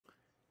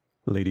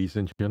Ladies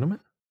and gentlemen,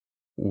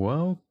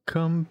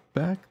 welcome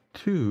back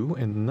to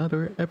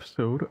another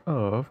episode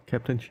of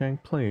Captain Chang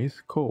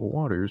Plays Cold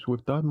Waters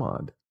with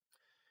DotMod.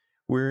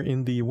 We're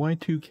in the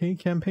Y2K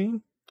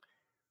campaign,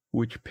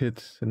 which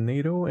pits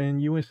NATO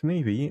and US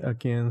Navy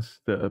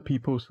against the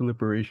People's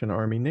Liberation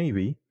Army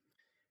Navy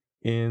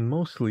in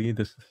mostly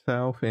the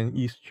South and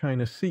East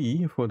China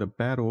Sea for the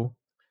Battle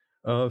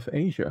of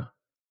Asia.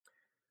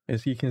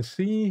 As you can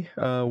see,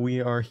 we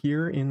are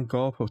here in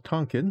Gulf of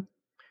Tonkin.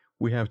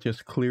 We have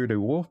just cleared a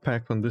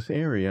wolfpack from this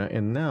area,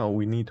 and now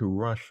we need to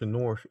rush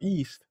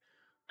northeast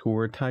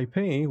toward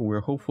Taipei, where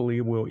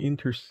hopefully we'll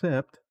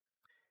intercept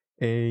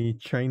a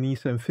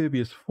Chinese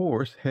amphibious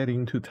force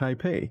heading to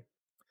Taipei.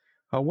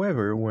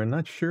 However, we're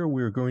not sure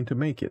we're going to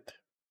make it,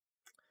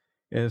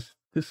 as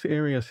this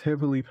area is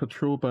heavily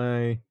patrolled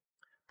by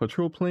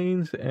patrol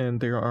planes, and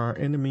there are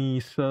enemy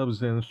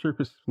subs and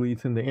surface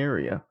fleets in the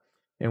area,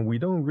 and we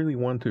don't really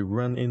want to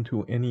run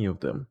into any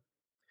of them.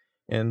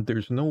 And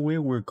there's no way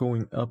we're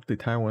going up the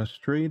Taiwan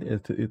Strait,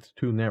 it's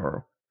too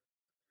narrow.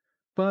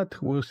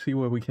 But we'll see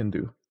what we can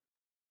do.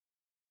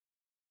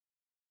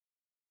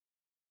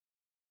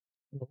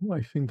 Oh,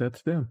 I think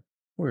that's them.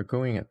 We're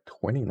going at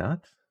 20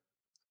 knots.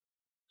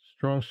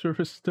 Strong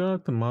surface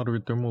stuff, the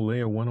moderate thermal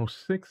layer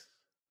 106.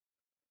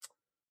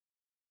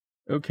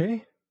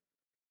 Okay.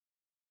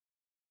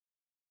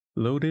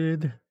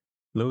 Loaded.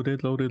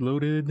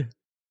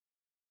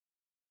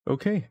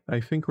 Okay, I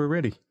think we're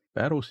ready.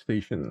 Battle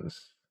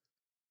stations.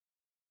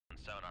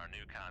 Sonar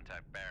new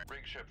contact bearing.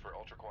 Rig ship for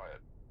ultra quiet.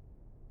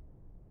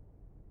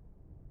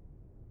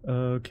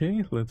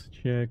 Okay, let's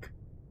check.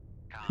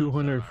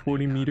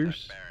 240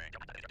 meters.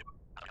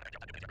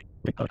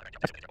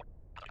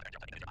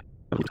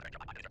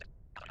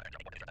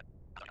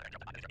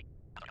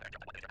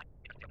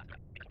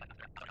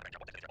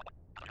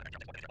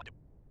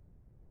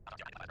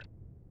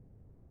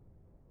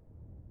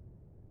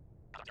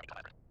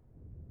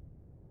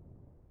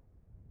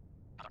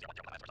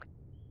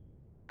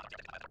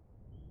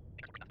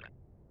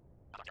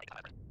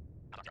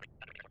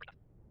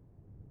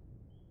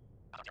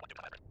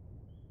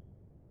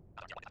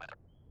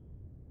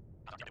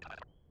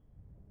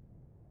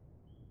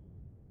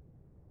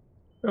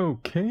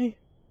 Okay,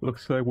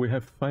 looks like we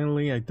have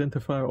finally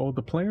identified all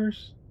the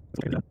players.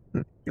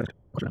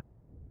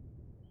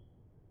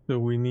 So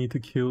we need to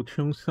kill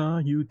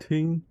Qiongsha,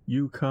 Yuting,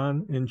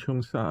 Yukon, and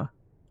Qiongsha.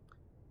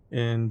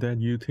 And that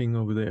Yuting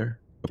over there.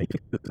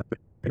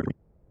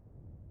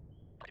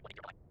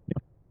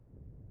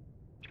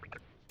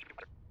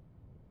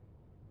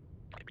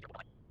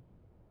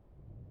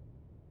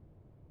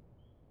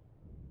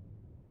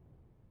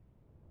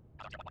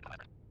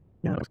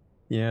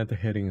 Yeah, the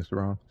heading is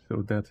wrong.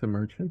 So that's a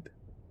merchant.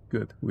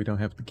 Good, we don't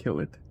have to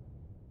kill it.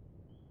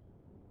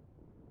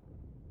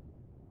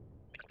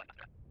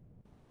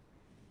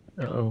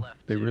 Uh-oh,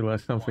 they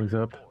realize something's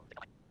up.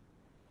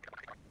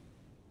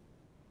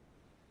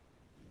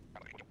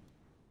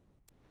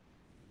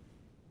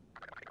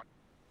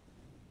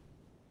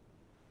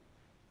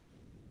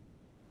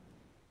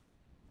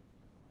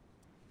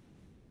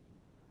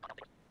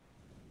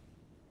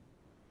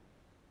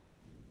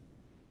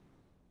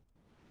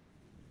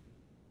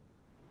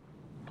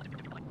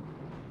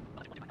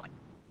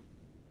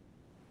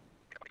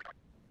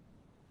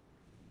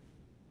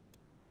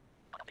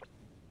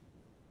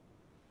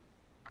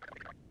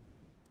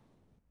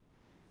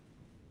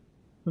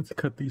 Let's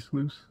cut these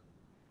loose.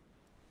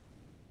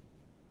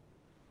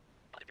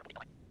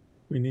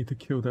 We need to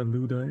kill that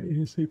Luda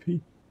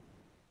ASAP.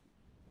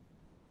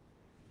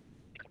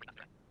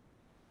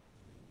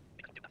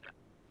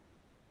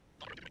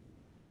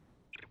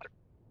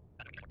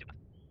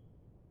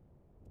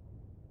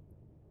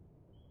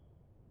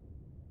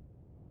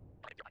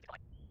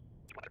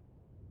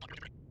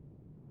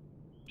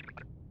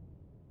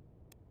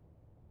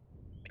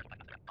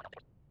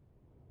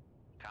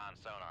 Con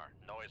sonar,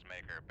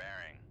 noisemaker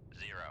bearing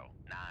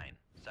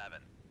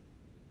 097.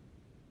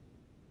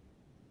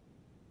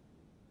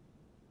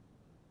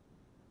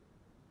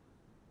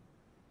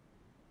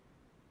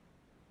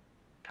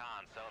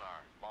 Con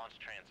sonar, launch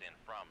transient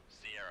from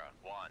Sierra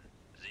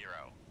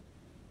 10.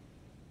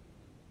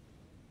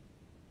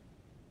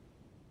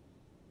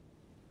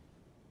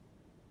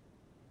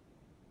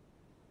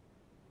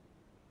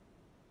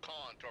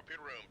 Con,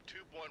 torpedo room,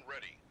 tube 1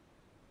 ready.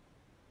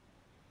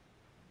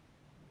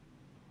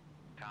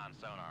 Con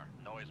sonar,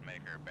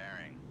 noisemaker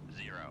bearing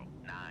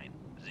 090.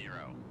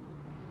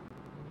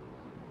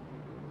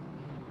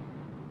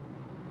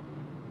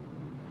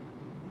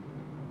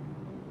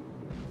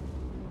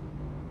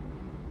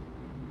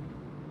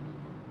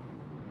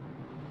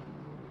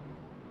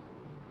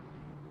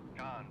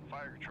 Con,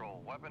 fire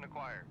control, weapon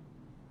acquired.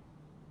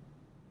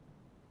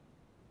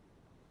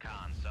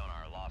 Con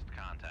sonar, lost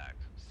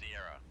contact.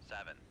 Sierra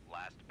 7,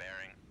 last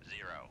bearing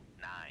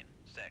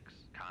 096.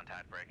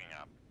 Contact breaking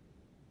up.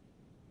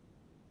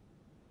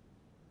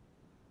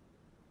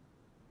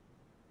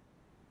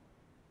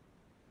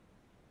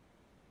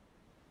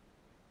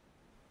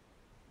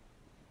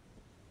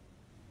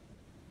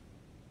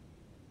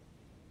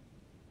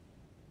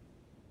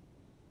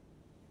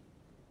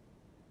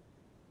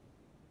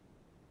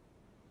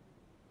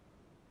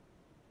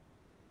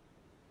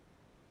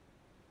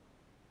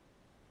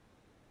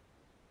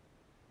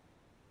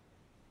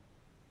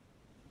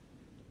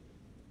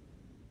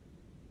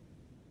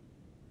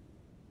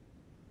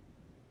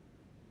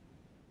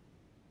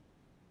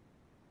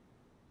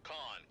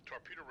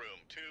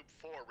 tube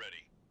 4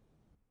 ready.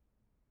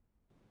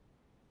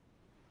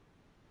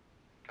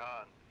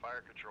 Con,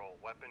 fire control,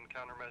 weapon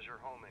countermeasure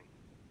homing.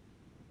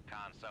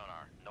 Con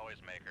sonar,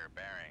 noisemaker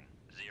bearing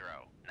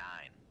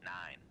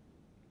 099.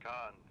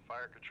 Con,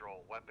 fire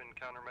control, weapon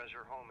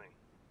countermeasure homing.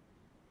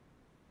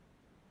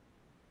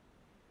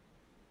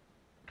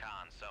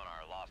 Con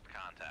sonar lost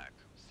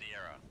contact.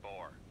 Sierra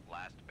 4,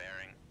 last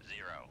bearing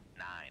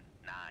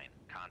 099.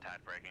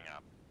 Contact breaking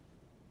up.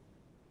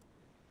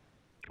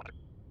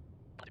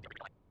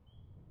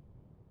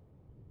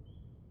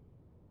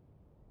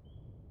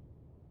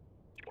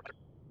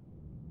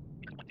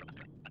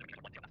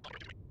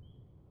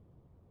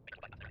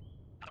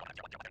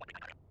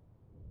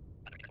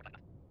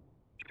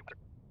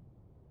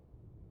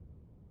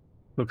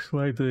 Looks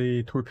like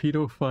the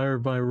torpedo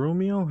fired by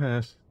Romeo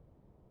has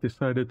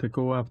decided to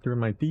go after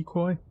my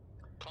decoy.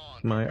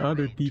 Con, My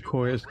other preparing tube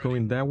decoy 1 is ready.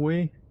 going that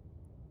way.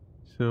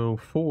 So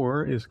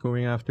 4 is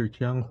going after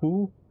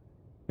Jianghu.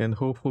 And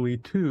hopefully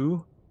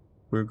 2,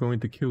 we're going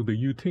to kill the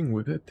Yuting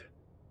with it.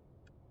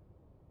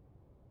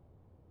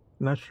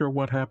 Not sure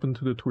what happened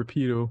to the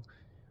torpedo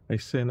I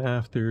sent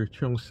after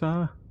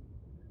Qiongsha.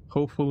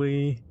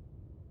 Hopefully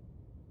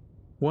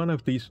one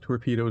of these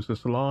torpedoes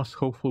is lost.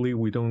 Hopefully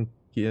we don't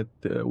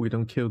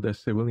kill the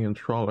civilian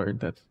trawler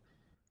that's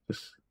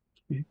just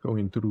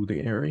going through the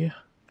area.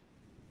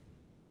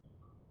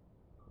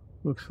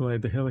 Looks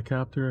like the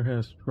helicopter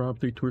has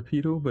dropped the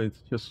torpedo, but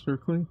it's just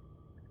circling.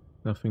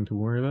 Nothing to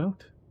worry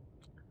about.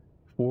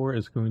 4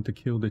 is going to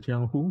kill the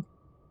Jianghu.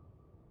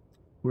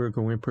 We're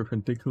going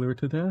perpendicular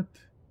to that.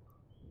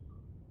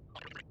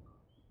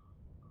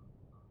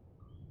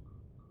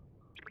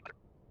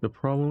 The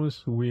problem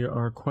is we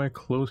are quite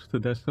close to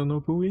that sonar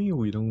buoy.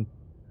 We don't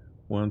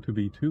want to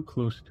be too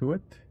close to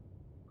it.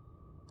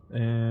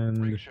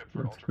 And Rig shift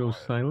for let's ultra go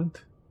quiet.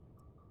 silent.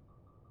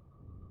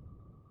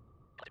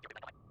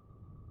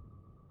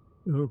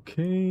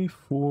 Okay,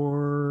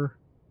 for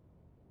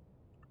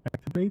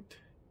activate.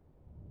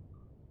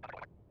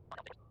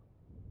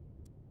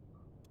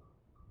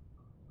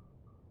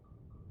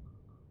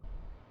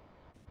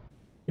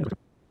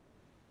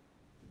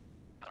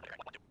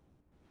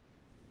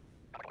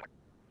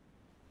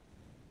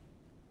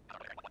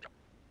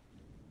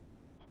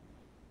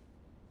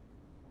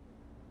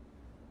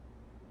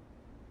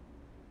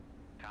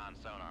 Con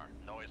sonar,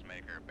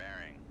 noisemaker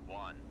bearing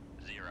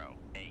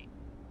 108.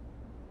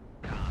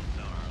 Con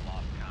sonar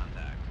lost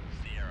contact.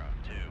 Sierra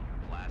 2,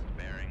 last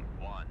bearing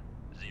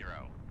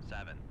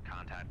 107.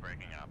 Contact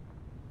breaking up.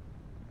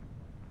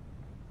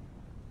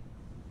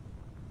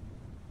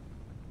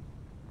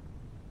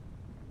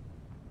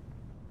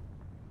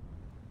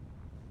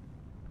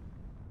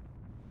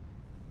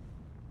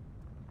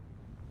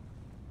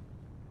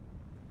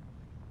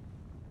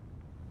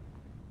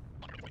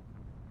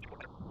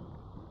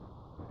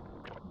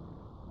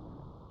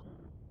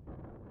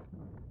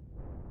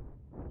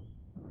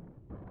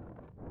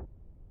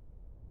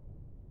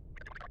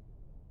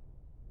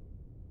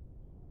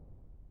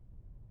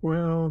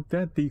 Well,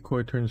 that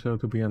decoy turns out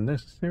to be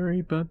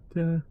unnecessary, but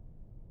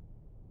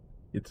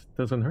it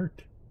doesn't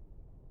hurt.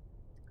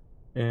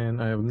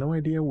 And I have no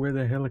idea where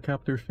the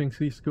helicopter thinks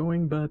he's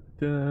going, but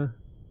who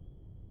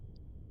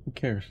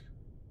cares?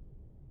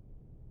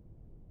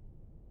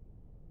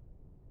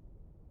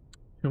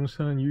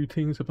 Qiongsha and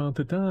Yuting's about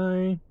to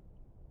die.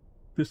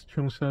 This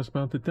Qiongsha's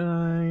about to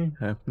die.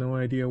 I have no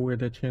idea where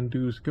that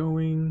Chengdu's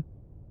going.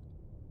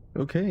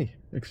 Okay,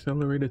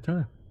 accelerated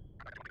time.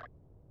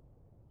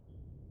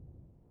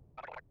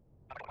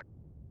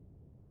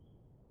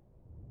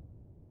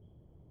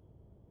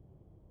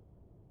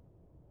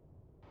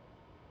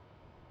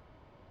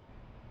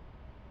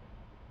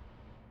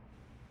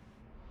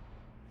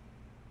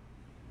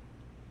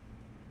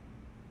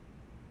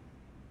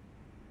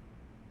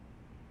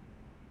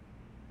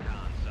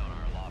 Con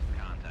sonar lost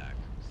contact.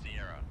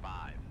 Sierra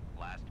 5,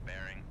 last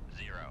bearing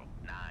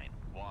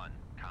 091.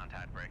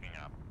 Contact breaking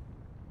up.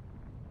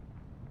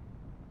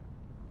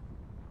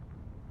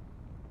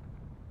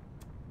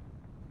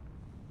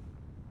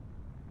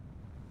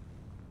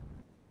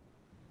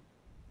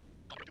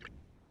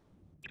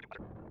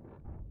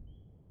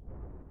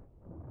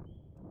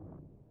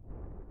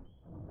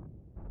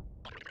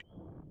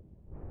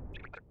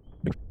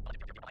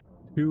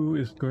 Two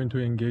is going to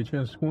engage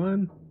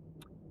S1.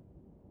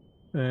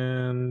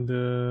 And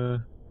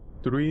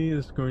 3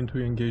 is going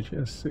to engage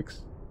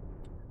S6.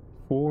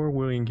 4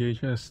 will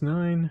engage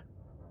S9.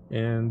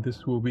 And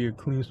this will be a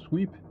clean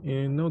sweep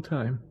in no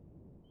time.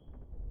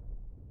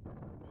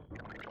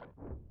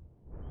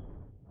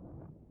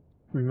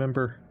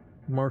 Remember,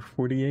 Mark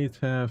 48s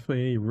have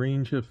a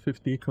range of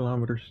 50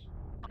 kilometers.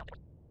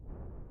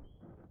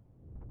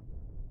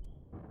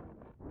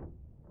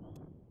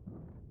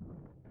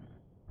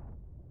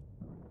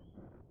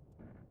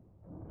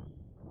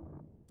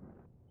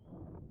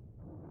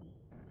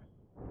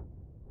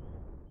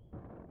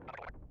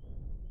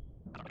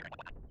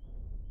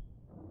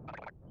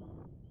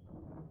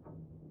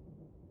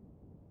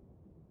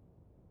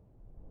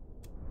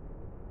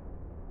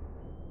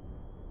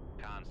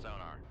 Con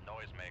sonar,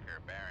 noisemaker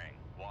bearing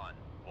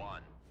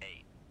 110.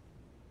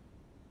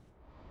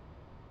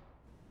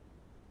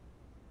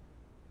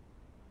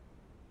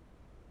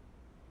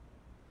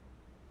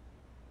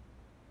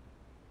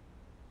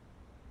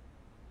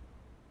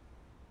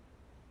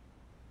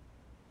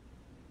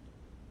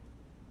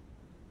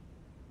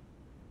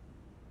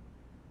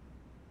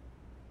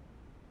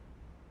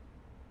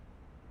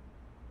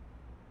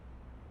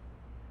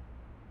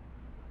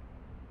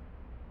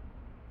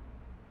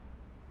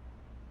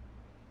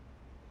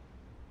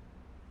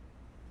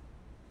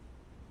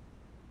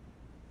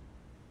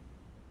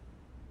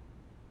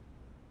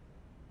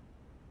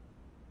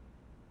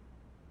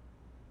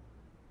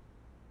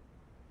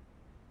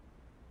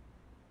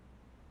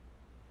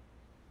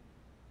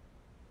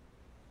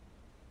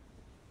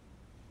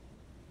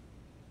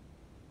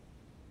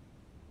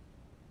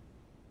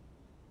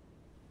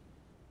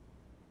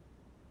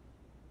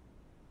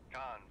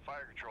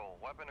 fire control,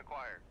 weapon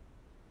acquired.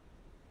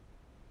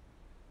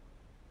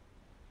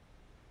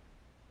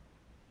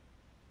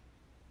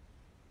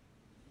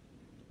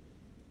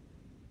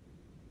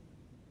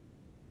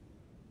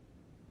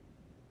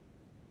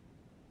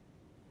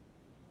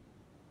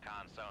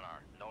 Con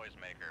sonar,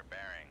 noisemaker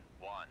bearing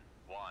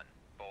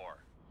 114.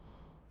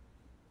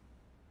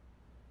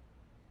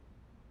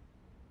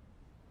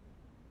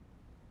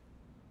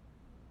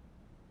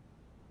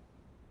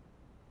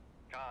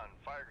 Con,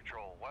 fire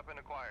control, weapon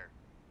acquired.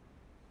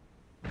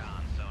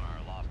 Con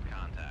sonar, lost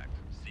contact.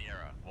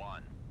 Sierra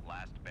 1,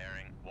 last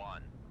bearing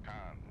 1.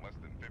 Con, less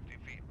than 50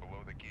 feet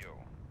below the keel.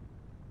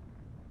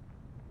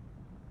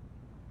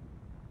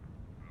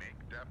 Make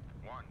depth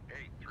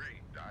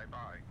 183, dive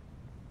by.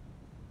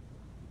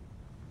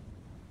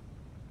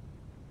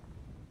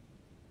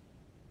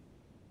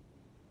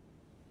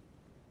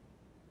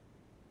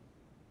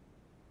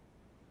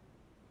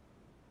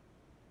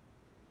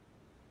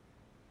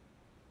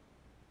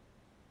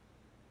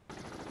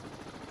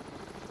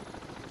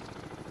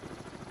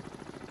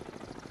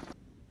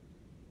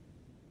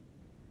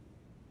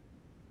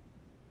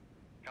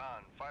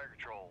 Con, fire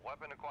control,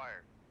 weapon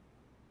acquired.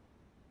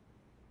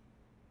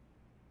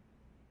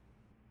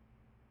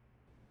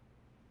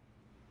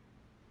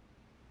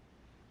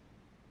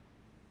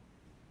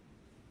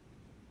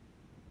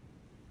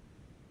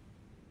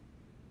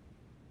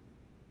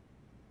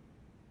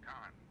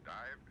 Con,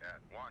 dive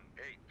at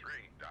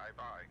 183, dive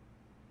by.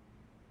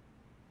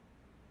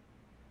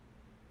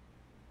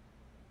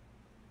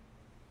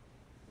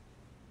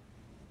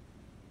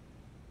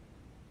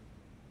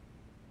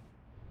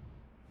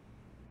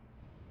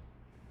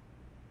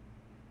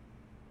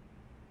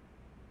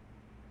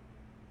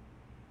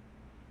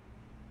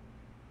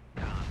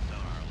 Con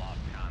sonar, lost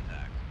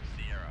contact.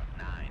 Sierra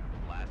 9,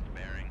 last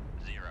bearing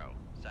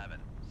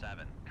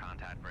 077.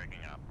 Contact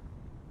breaking up.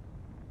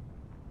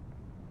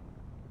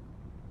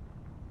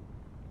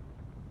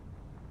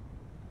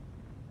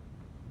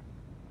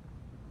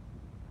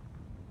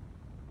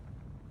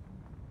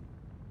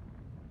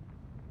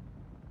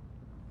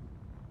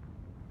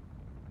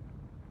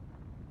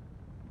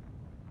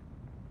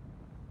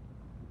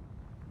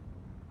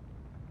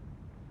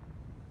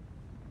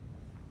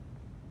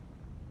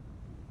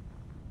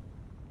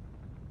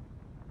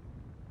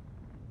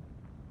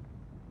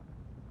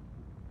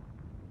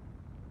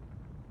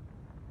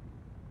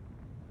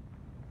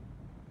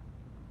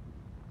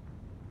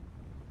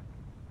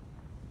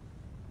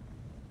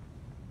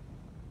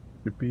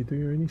 Should be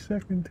there any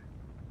second.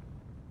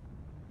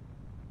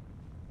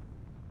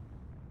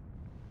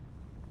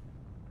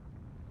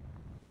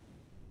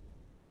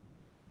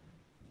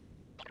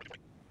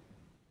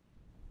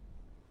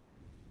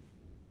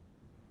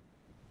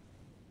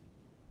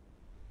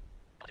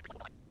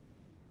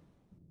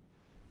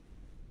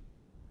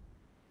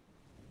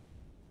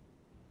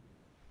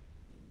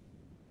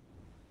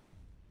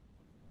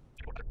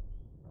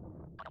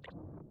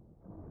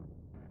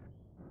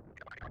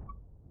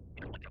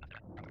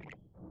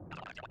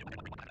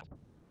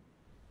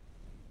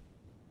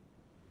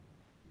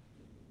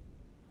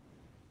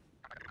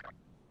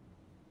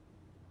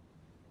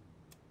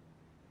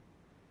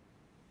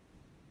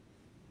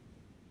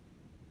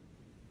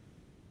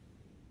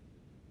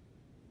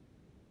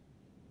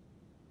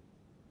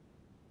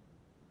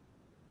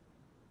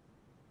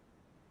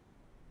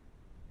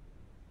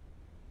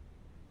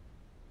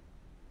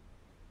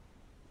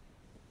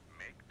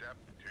 Make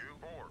depth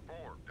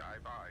 244,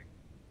 dive by.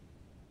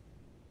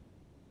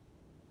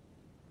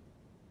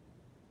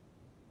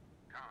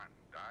 Con,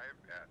 dive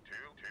at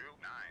 229,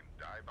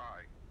 dive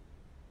by.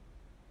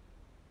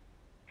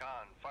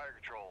 Con, fire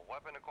control,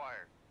 weapon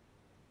acquired.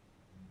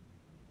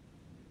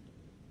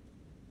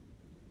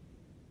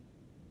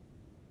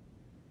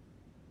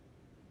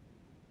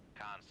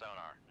 Con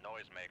sonar,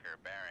 noisemaker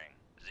bearing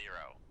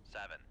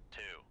 072.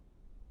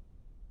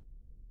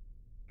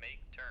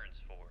 Make turns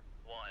for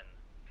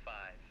 15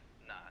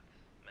 knots.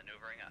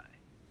 Maneuvering aye.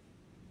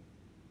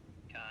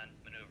 Con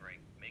maneuvering.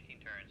 Making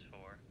turns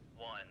for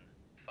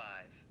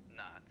 15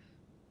 knots.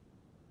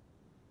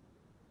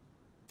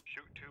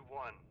 Shoot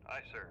 2-1,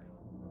 aye sir.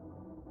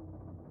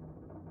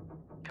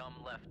 Come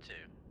left to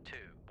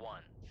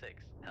 216.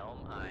 Helm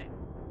aye.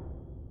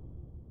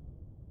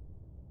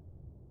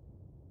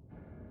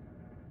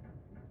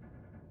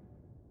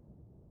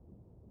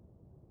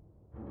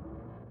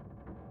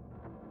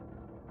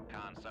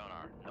 Con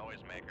sonar,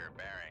 noisemaker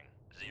bearing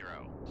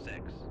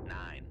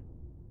 069.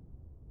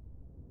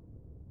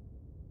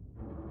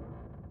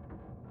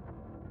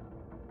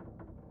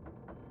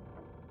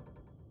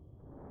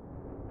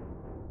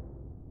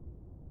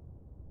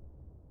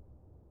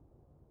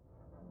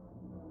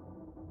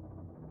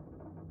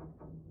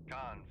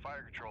 Con,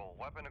 fire control,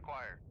 weapon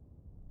acquired.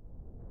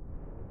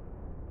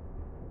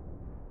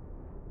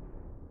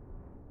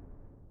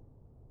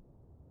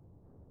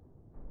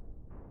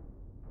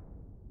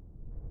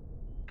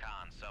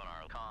 Con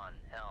sonar, Con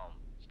helm.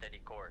 Steady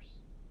course.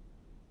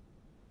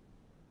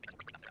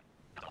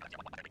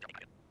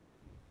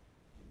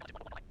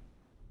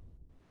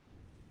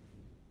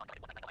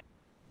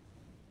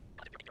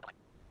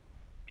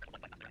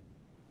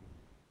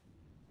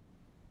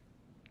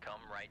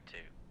 right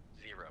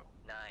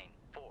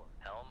 2-0-9-4.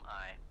 Helm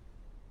aye.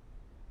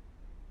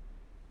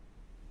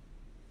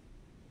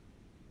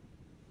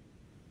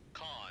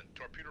 Con,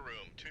 torpedo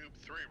room, tube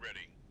 3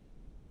 ready.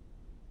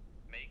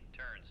 Make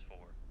turns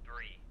for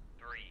 3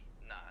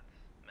 knots.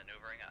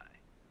 Maneuvering aye.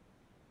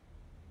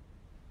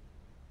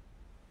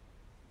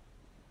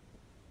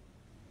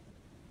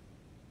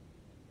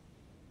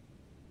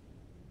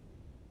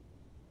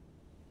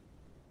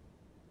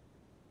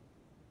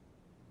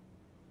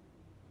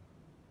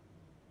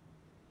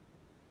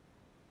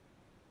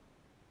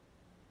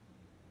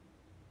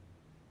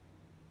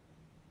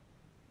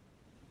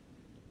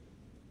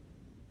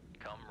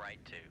 Come right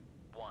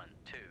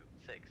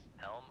 2-1-2-6.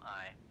 Helm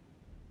aye.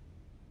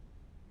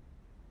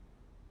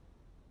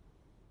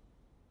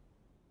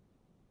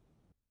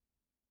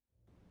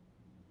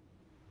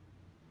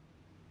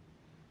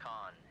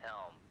 Con,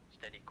 helm,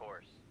 steady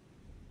course.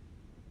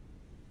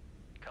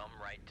 Come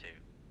right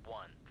 2-1-5-0.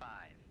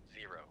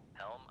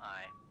 Helm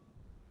aye.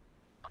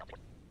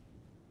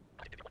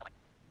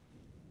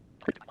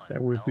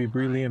 That would be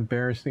really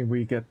embarrassing.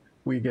 We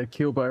get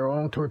killed by our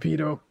own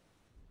torpedo.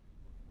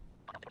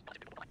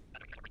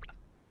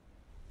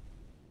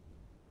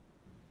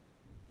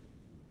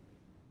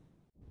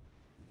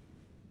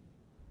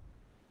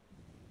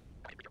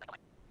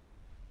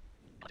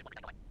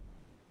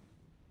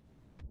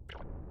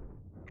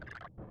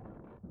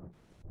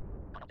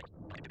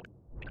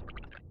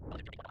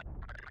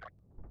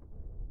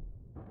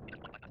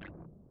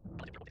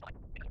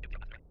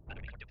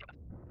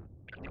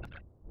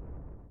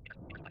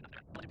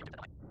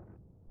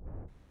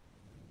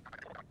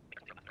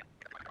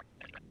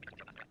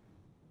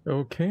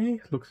 Okay,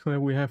 looks like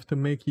we have to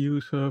make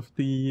use of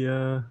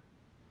the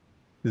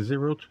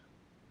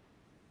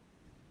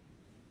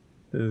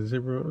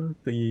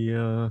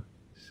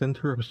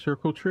center of a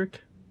circle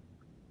trick,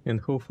 and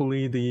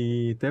hopefully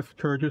the depth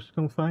charges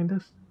don't find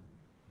us.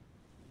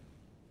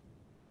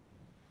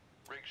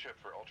 Rig shift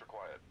for ultra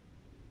quiet.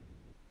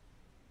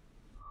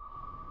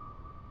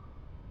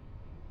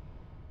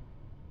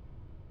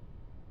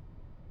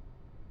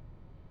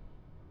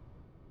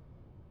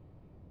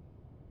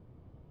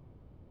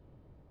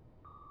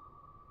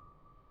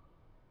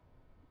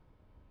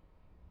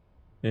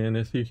 And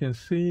as you can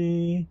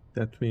see,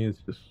 that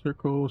means just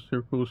circle,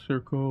 circle,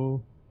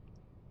 circle.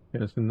 It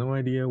has no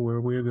idea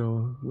where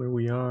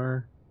we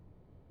are.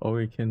 All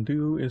we can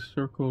do is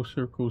circle,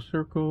 circle,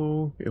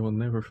 circle. It will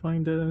never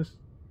find us.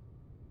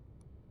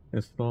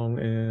 As long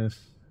as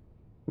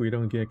we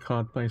don't get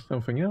caught by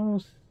something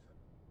else.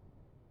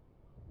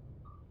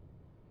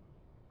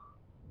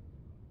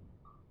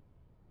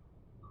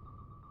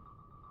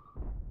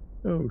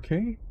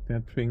 Okay,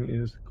 that thing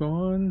is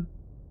gone.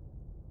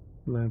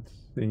 Let's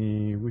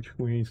see which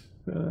ways.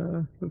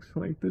 Looks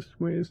like this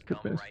way is the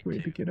best way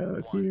to get out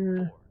of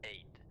here.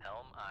 1-4-8.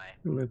 Helm aye.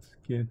 Let's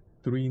get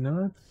 3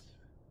 knots.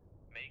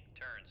 Make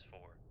turns for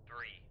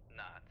 3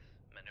 knots.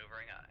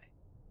 Maneuvering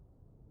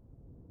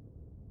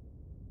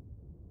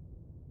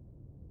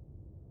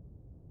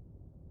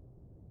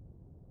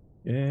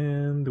aye.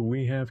 And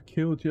we have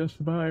killed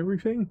just about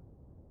everything.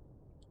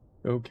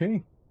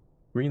 Okay,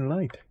 green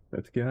light.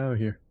 Let's get out of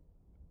here.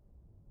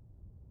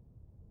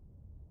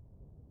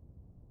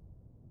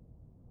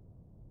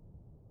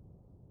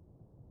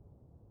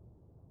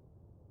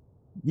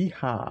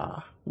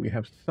 Yeehaw! We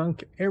have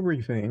sunk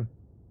everything.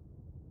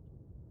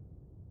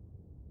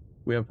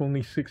 We have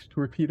only 6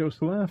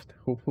 torpedoes left.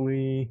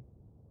 Hopefully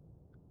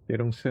they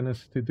don't send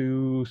us to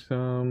do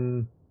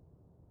some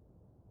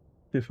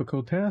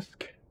difficult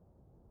task.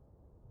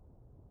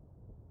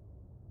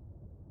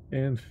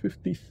 And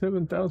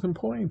 57,000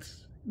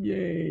 points.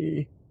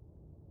 Yay!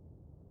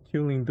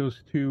 Killing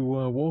those 2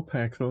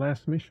 wolfpacks, the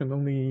last mission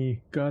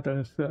only got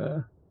us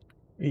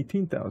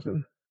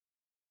 18,000.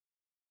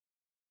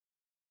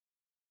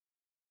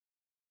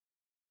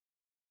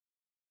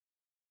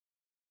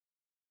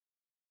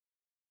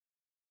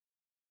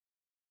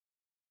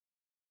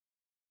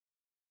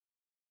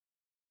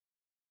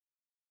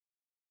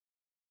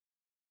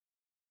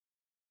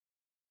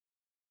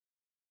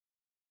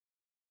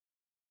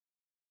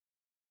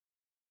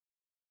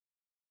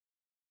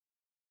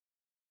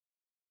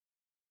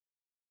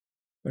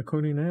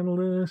 According to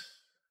analysts,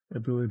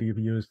 ability of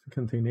US to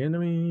contain the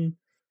enemy,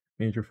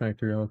 major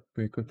factor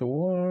outbreak of the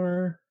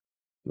war,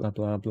 blah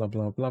blah blah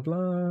blah blah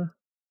blah.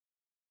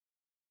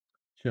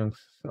 Junk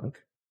sunk.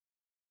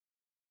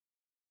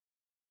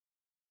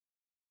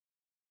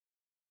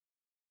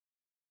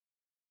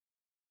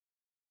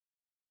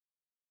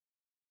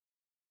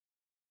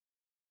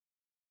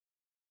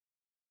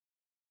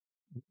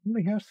 We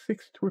only have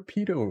 6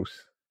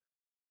 torpedoes.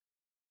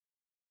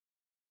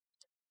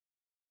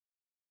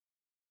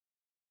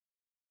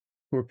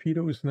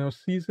 Torpedo is now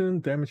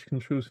seasoned, damage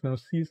control is now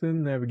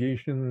seasoned,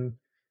 navigation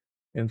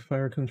and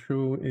fire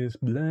control is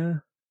blah.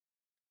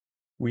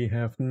 We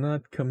have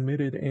not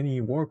committed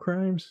any war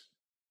crimes.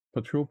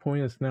 Patrol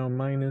point is now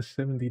minus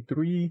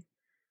 73.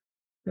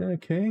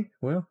 Okay,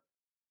 well.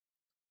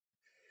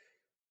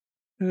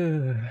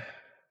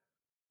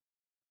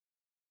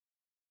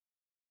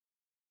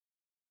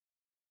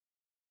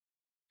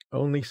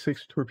 Only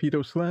 6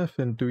 torpedoes left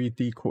and 3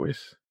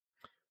 decoys.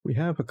 We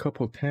have a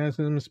couple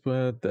TASMs,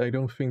 but I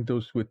don't think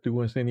those would do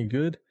us any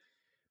good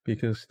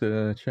because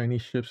the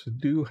Chinese ships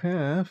do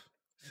have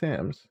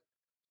SAMs.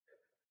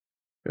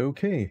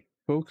 Okay,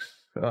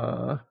 folks,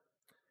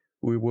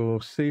 we will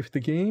save the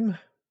game.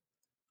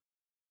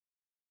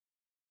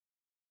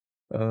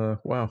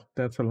 Wow,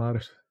 that's a lot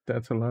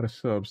of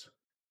subs.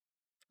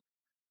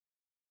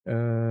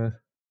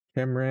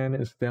 Cameron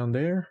is down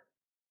there.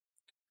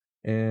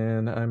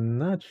 And I'm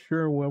not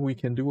sure what we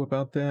can do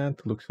about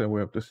that. Looks like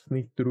we have to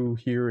sneak through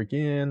here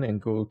again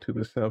and go to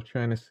the South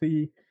China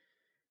Sea.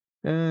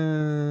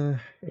 And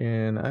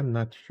I'm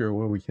not sure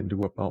what we can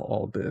do about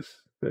all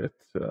this.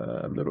 That's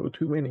a little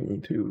too many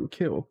to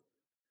kill.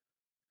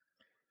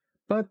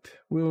 But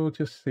we'll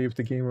just save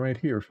the game right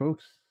here,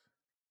 folks.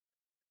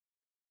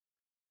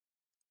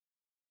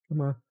 Come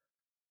on.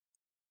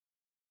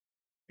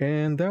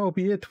 And that will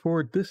be it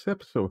for this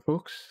episode,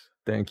 folks.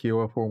 Thank you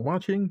all for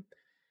watching.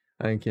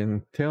 I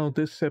can tell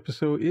this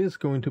episode is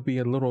going to be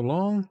a little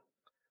long.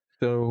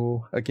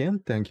 So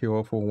again, thank you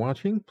all for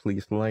watching.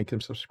 Please like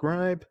and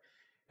subscribe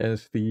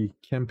as the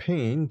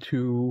campaign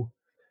to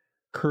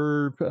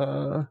curb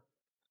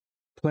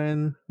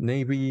planned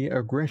Navy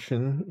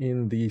aggression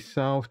in the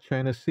South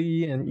China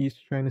Sea and East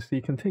China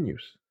Sea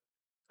continues.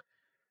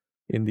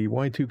 In the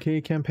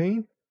Y2K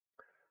campaign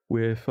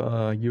with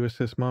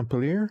USS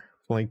Montpellier,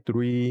 Flight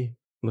 3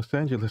 Los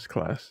Angeles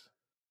class.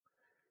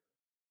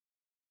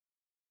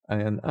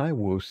 And I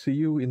will see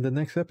you in the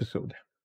next episode.